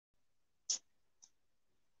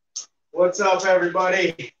What's up,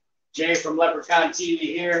 everybody? Jay from Leprechaun TV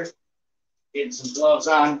here. Getting some gloves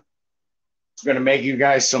on. I'm going to make you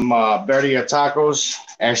guys some birria tacos.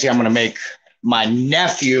 Actually, I'm going to make my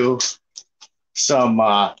nephew some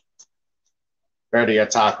birria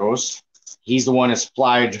tacos. He's the one that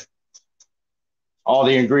supplied all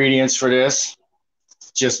the ingredients for this.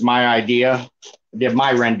 Just my idea. I did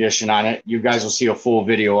my rendition on it. You guys will see a full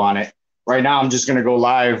video on it. Right now, I'm just going to go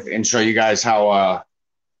live and show you guys how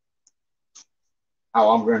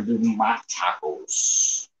I'm going to do my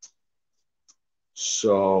tacos.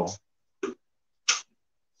 So I'm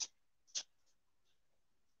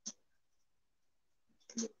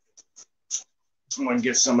going to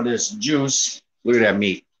get some of this juice. Look at that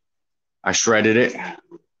meat. I shredded it.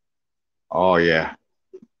 Oh, yeah.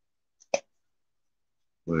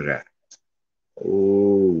 Look at that.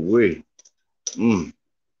 Oh, wait.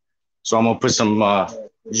 So I'm going to put some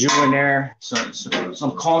jus in there,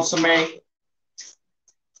 some consomme.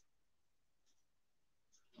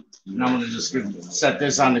 And I'm going to just set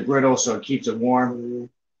this on the griddle so it keeps it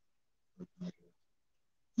warm.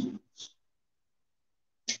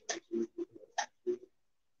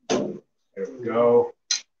 There we go.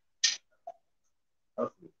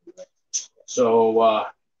 So,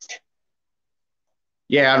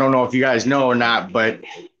 yeah, I don't know if you guys know or not, but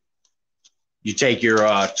you take your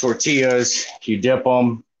tortillas, you dip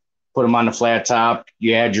them, put them on the flat top,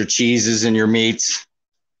 you add your cheeses and your meats,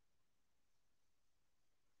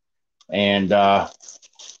 and let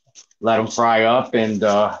them fry up and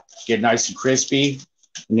get nice and crispy.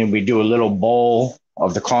 And then we do a little bowl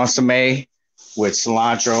of the consomme with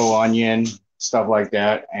cilantro, onion, stuff like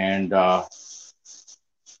that, and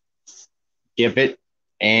dip it,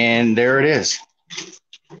 and there it is.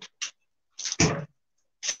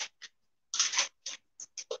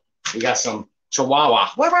 We got some chihuahua.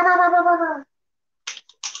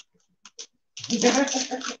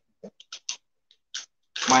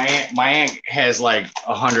 My aunt has like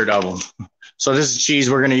 100 of them. So this is cheese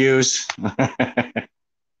we're gonna use.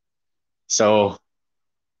 So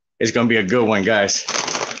it's gonna be a good one, guys.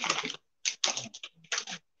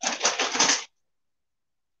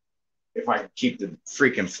 If I can keep the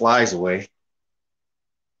freaking flies away.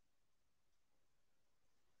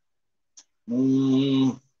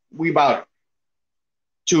 We about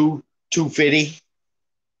 250.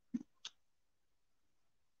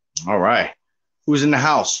 All right. Who's in the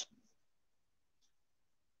house?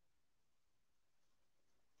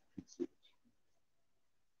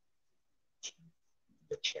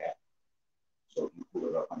 The chat. So you pull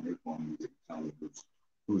it up on your phone. You can tell me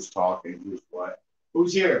who's talking, who's what.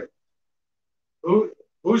 Who's here?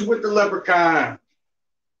 Who's with the leprechaun?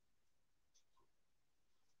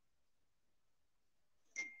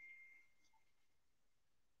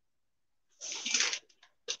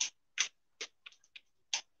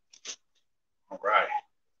 All right.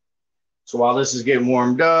 So while this is getting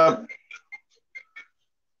warmed up,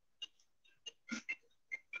 I'm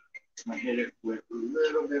gonna hit it with a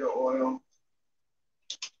little bit of oil.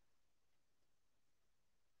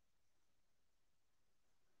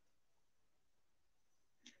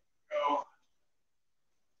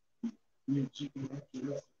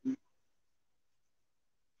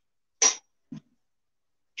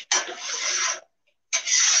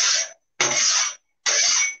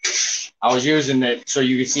 I was using it so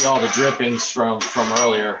you can see all the drippings from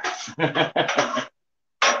earlier.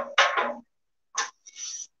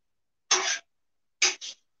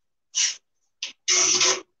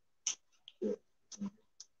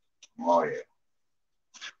 Oh yeah.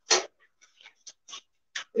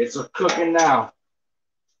 It's a cooking now.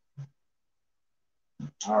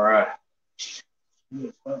 All right.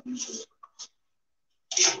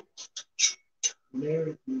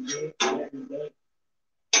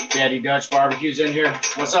 Daddy Dutch Barbecue's in here.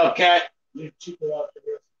 What's up, Cat?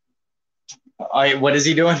 What is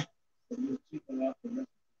he doing?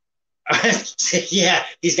 Yeah,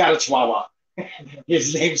 he's got a chihuahua.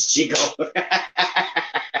 His name's Chico.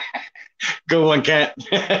 Good one, Cat.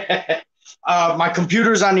 My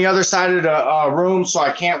computer's on the other side of the room, so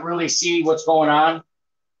I can't really see what's going on.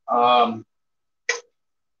 I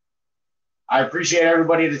appreciate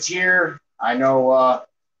everybody that's here. I know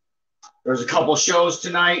there's a couple shows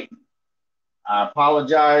tonight. I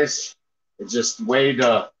apologize. It's just way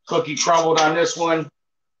the cookie crumbled on this one.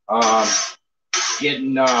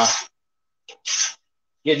 Getting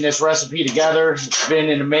this recipe together. It's been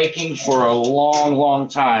in the making for a long, long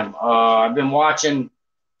time. I've been watching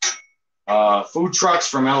food trucks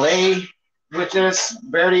from LA with this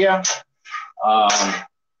birria.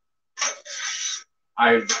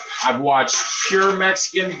 I've watched pure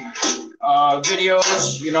Mexican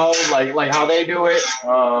videos, you know, like how they do it,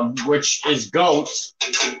 which is goats.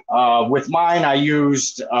 With mine, I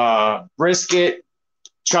used brisket,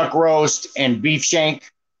 chuck roast, and beef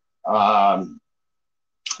shank. Um,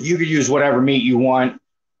 you could use whatever meat you want.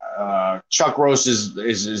 Chuck roast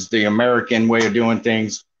is the American way of doing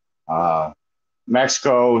things.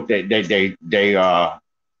 Mexico, they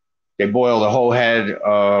boil the whole head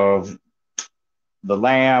of the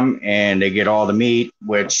lamb and they get all the meat.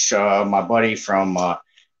 Which my buddy from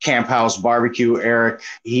Camp House Barbecue, Eric,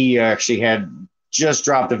 he actually had just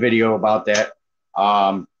dropped a video about that.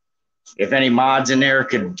 If any mods in there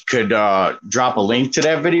could drop a link to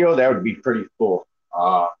that video, that would be pretty cool.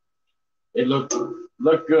 It looked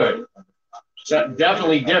good.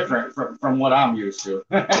 Definitely different from what I'm used to.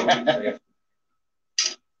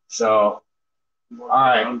 So, all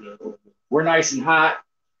right, we're nice and hot,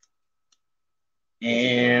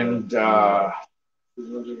 and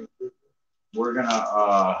we're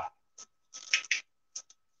gonna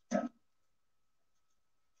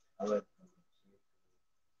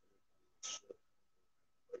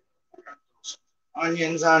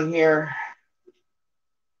onions on here.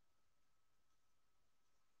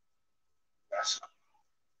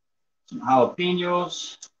 Some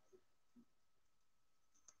jalapenos.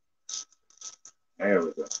 There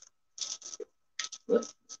we go.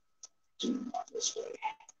 Let's do them this way.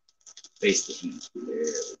 Face the heat. There we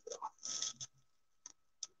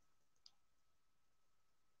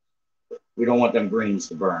go. We don't want them greens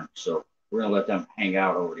to burn, so we're gonna let them hang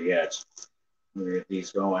out over the edge. We're gonna get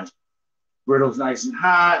these going. Griddle's nice and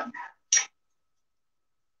hot.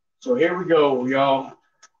 So here we go, y'all.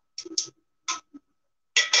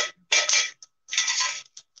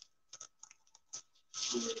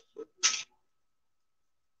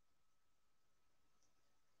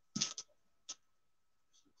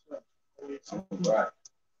 All right.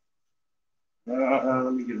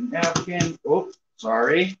 Let me get a napkin. Oh,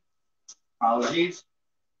 sorry. Apologies.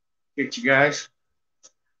 Get you guys.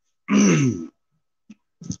 You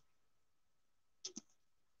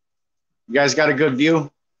guys got a good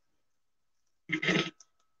view?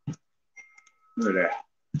 Look at that.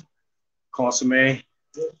 Consomme.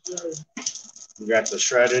 We got the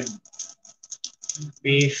shredded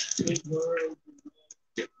beef.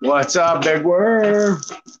 What's up, Big Word?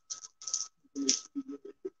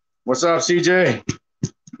 What's up, CJ?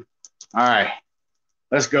 All right,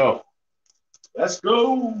 let's go. Let's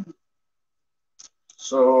go.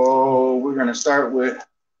 So we're gonna start with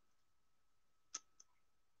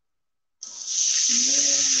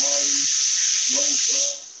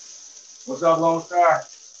what's up, Lone Star?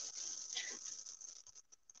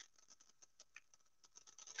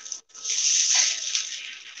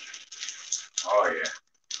 Oh yeah.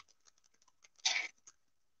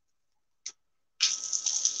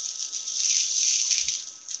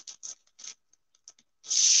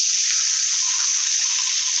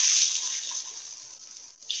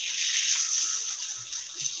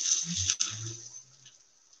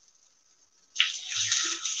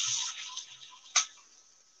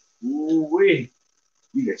 Ooh wee.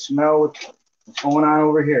 You can smell what's going on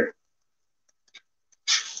over here.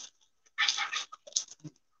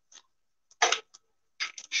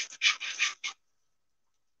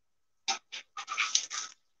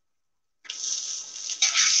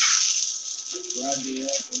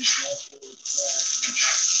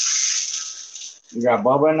 You got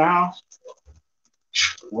Bubba in the house?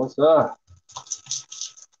 What's up?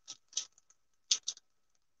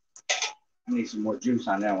 I need some more juice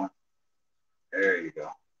on that one. There you go.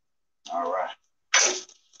 All right.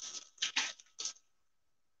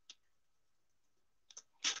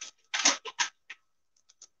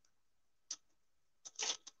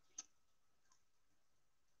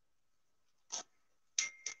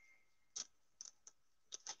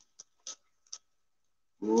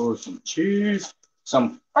 Ooh, some cheese.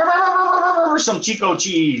 Some Chico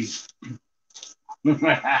cheese. You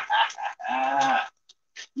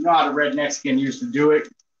know how the red Mexican used to do it.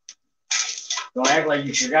 Don't act like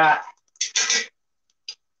you forgot.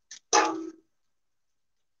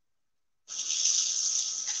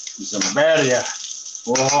 Some Birria.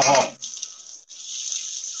 Oh.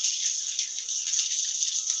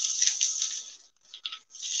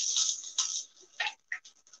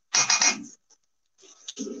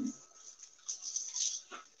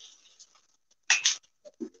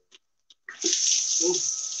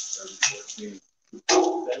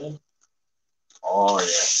 Oh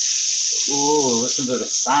yeah. Ooh, listen to the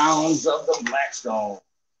sounds of the Blackstone.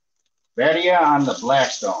 Birria on the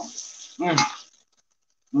Blackstone. Mm.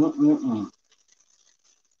 Mm-mm-mm.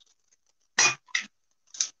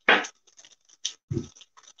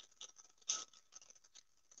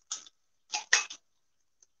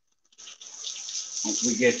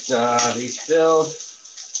 Once we get these filled,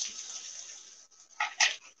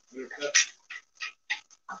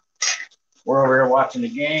 we're over here watching the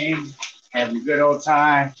game, having a good old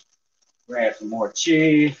time. We're gonna have some more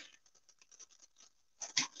cheese.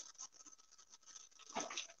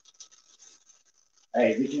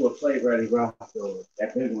 Hey, get you a plate ready, bro. So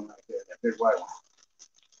that big one right there, that big white one.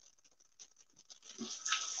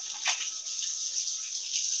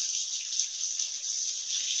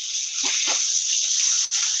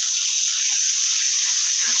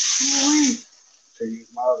 So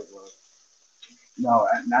use my other glove. No,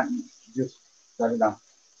 not just set it down.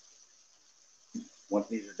 Once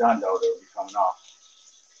these are done, though, they'll be coming off.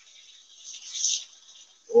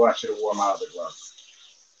 Or I should have worn my other glove.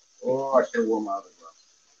 Or I should have worn my other glove.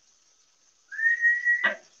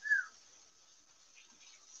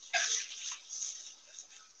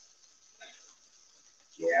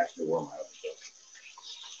 Yeah, I should have worn my other glove.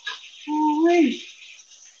 Wait.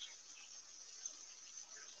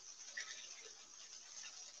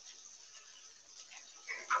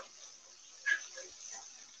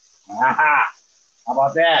 Aha! How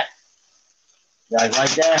about that? You guys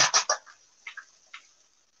like that?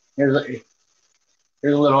 Here's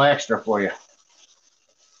a little extra for you.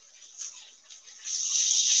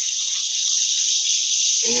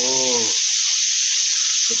 Oh,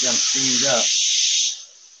 get them steamed up.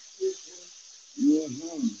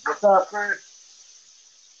 What's up, Chris?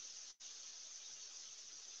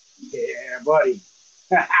 Yeah, buddy.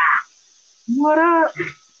 What up?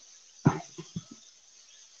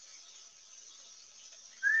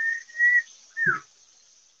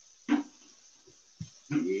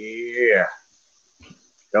 Yeah.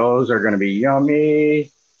 Those are going to be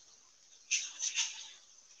yummy.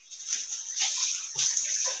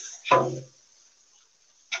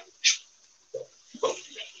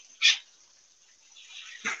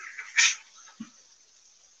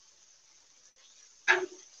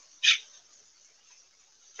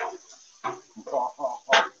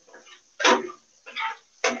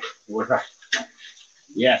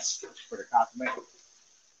 Yes, for the consomme.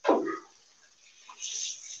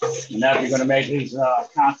 And now you're going to make these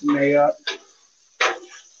consomme up.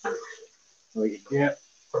 So you dip.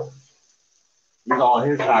 These are all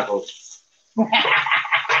his tacos.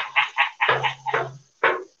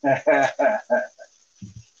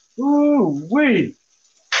 Ooh, wee.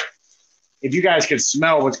 If you guys could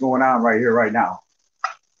smell what's going on right here, right now.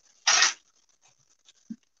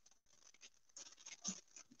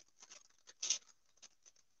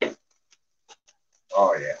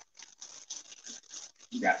 Oh, yeah.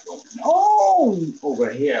 You got to go. Oh, over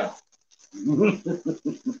here.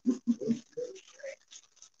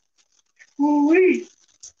 Ooh-wee.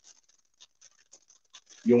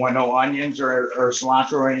 You want no onions or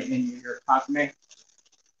cilantro in your consomme?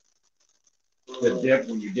 The dip,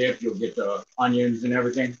 when you dip, you'll get the onions and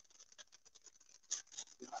everything.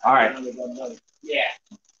 All right. Yeah.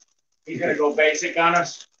 He's going to go basic on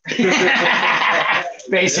us.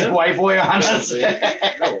 Basic white boy on us.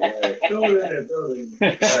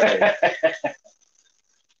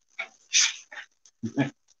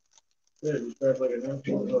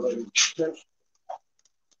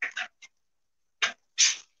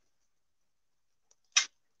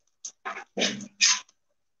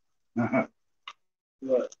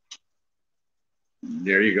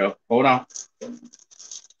 There you go. Hold on.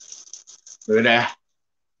 Look at that.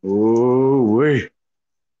 Ooh, wee.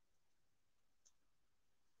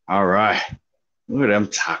 All right. Look at them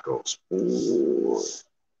tacos. Ooh.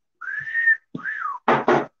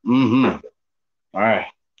 Mm-hmm. All right.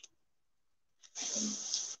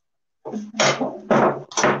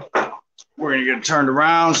 We're going to get it turned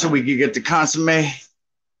around so we can get the consomme.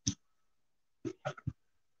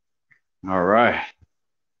 All right.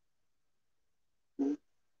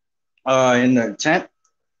 In the tent.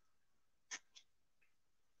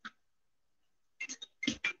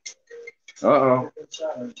 Uh-oh.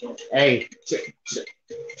 Hey,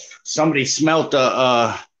 somebody smelt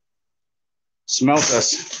us.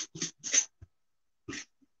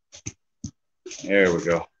 There we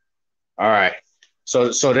go. All right. So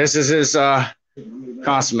this is his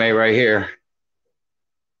consomme right here.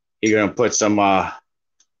 You're gonna put some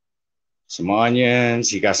onions.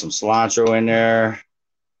 He got some cilantro in there.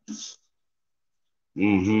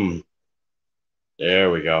 There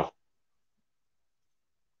we go.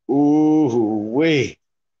 Ooh, wee.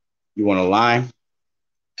 You want a lime?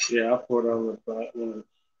 Yeah, I'll pour it on the spot.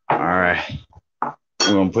 All right.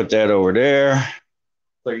 We're gonna put that over there.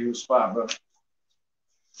 Play you a spot, bro.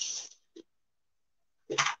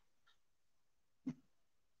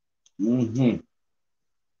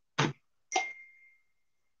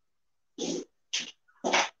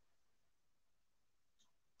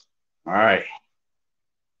 All right.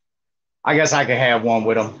 I guess I could have one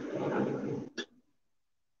with him.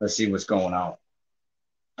 Let's see what's going on.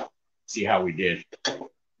 See how we did.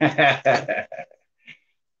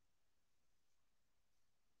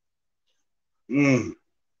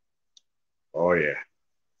 Oh, yeah.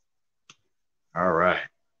 All right.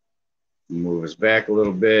 Move us back a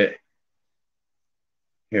little bit.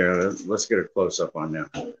 Here, let's get a close up on them.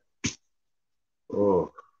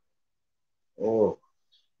 Oh. Oh.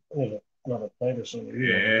 Not a plate or something.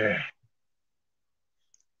 Yeah.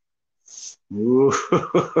 Ooh.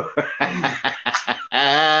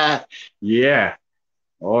 Yeah.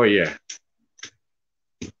 Oh, yeah.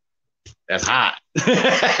 That's hot.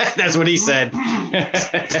 That's what he said. All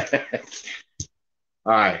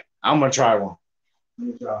right. I'm going to try one.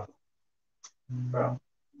 Good job. Well,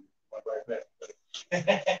 right back.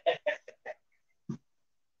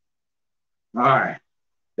 All right.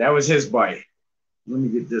 That was his bite. Let me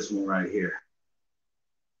get this one right here.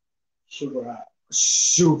 Super hot.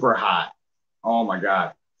 Super hot. Oh, my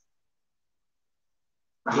God.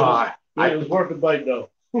 Yeah, it was worth the bite,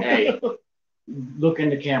 though. Hey, look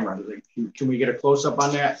in the camera. Can we get a close up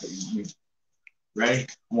on that? Ready?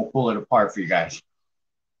 I'm going to pull it apart for you guys.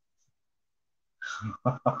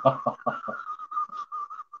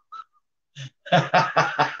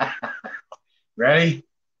 Ready?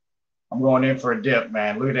 I'm going in for a dip,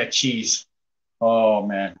 man. Look at that cheese. Oh,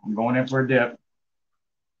 man. I'm going in for a dip.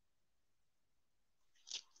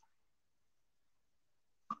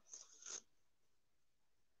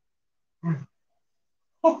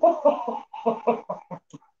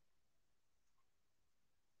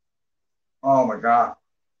 Oh, my God.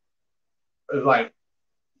 It's like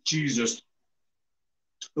Jesus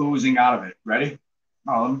oozing out of it. Ready?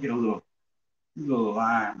 Oh, let me get a little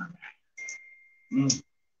lime. Mm.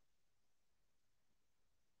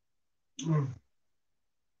 Mm.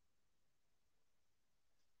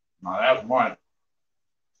 Now that's one.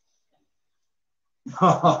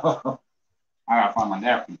 I gotta find my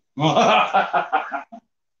napkin.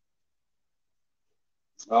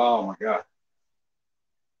 Oh my God.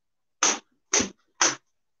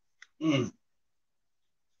 Mm.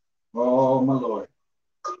 Oh my Lord.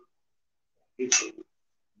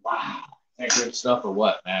 Wow. That good stuff or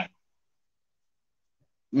what, man?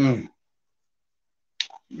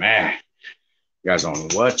 Man, you guys don't know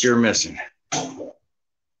what you're missing. Oh,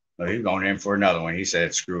 he's going in for another one. He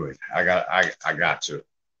said, screw it. I got to.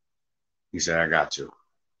 He said, I got to.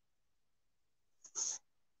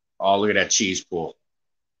 Oh, look at that cheese pool.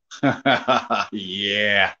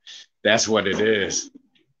 Yeah, that's what it is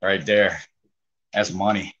right there. That's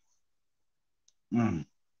money. Mm.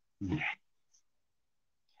 Look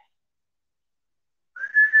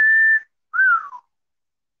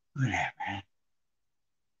at that, man.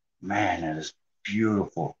 Man, that is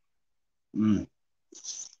beautiful. Mm.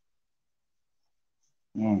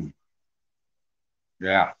 Mm.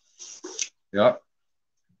 Yeah. Yep.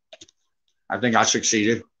 I think I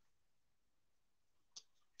succeeded.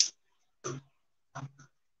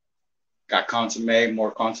 Got consomme,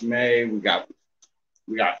 more consomme. We got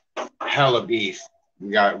hella beef.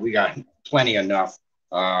 We got plenty enough.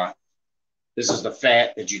 This is the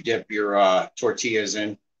fat that you dip your tortillas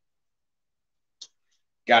in.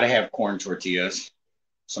 Got to have corn tortillas,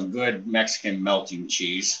 some good Mexican melting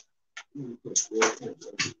cheese,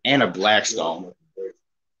 and a Blackstone.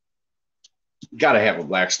 Got to have a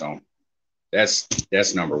Blackstone. That's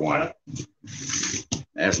number one.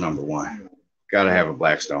 That's number one. Got to have a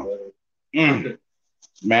Blackstone. Man,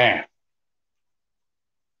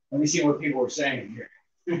 let me see what people are saying here.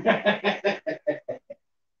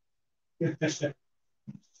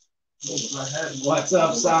 What's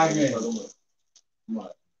up, Simon?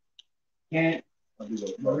 Kent,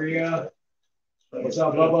 Maria. What's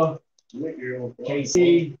up, Bubba?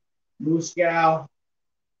 KC, Muscow.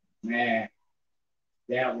 Man,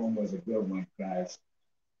 that one was a good one, guys.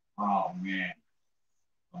 Oh, man.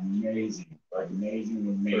 Amazing.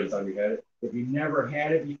 Amazing. If you never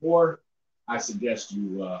had it before, I suggest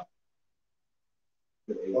you look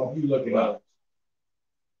it up.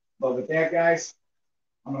 But with that, guys,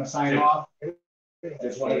 I'm going to sign off.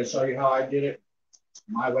 Just wanted to show you how I did it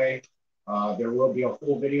my way. There will be a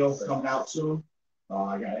full video coming out soon.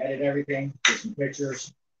 I got to edit everything, get some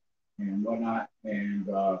pictures and whatnot, and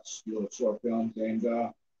do short films. And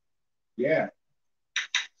yeah,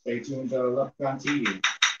 stay tuned to Leprechaun TV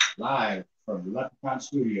live from the Leprechaun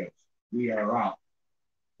Studios. We are out.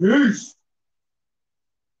 Peace.